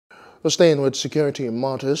We're staying with security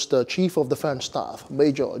matters. The Chief of Defense Staff,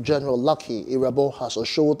 Major General Lucky Irabor, has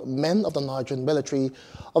assured men of the Nigerian military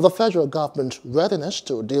of the federal government's readiness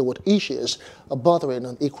to deal with issues bothering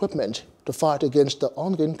and equipment to fight against the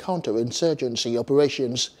ongoing counterinsurgency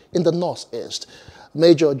operations in the northeast.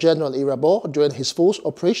 Major General Irabor, during his first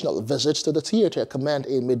operational visits to the theater command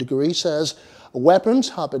in Maiduguri, says weapons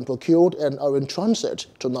have been procured and are in transit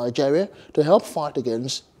to Nigeria to help fight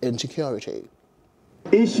against insecurity.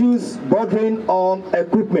 Issues bordering on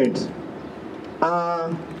equipment are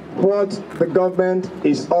what the government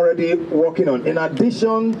is already working on, in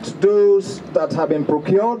addition to those that have been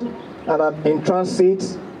procured and are in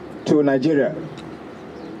transit to Nigeria.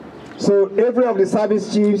 So every of the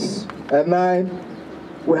service chiefs and I,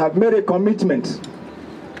 we have made a commitment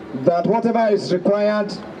that whatever is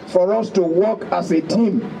required for us to work as a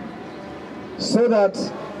team so that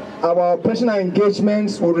our operational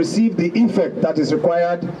engagements will receive the effect that is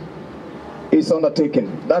required is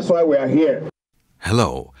undertaken. That's why we are here.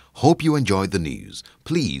 Hello, hope you enjoyed the news.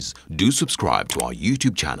 Please do subscribe to our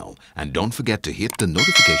YouTube channel and don't forget to hit the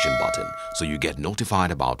notification button so you get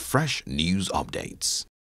notified about fresh news updates.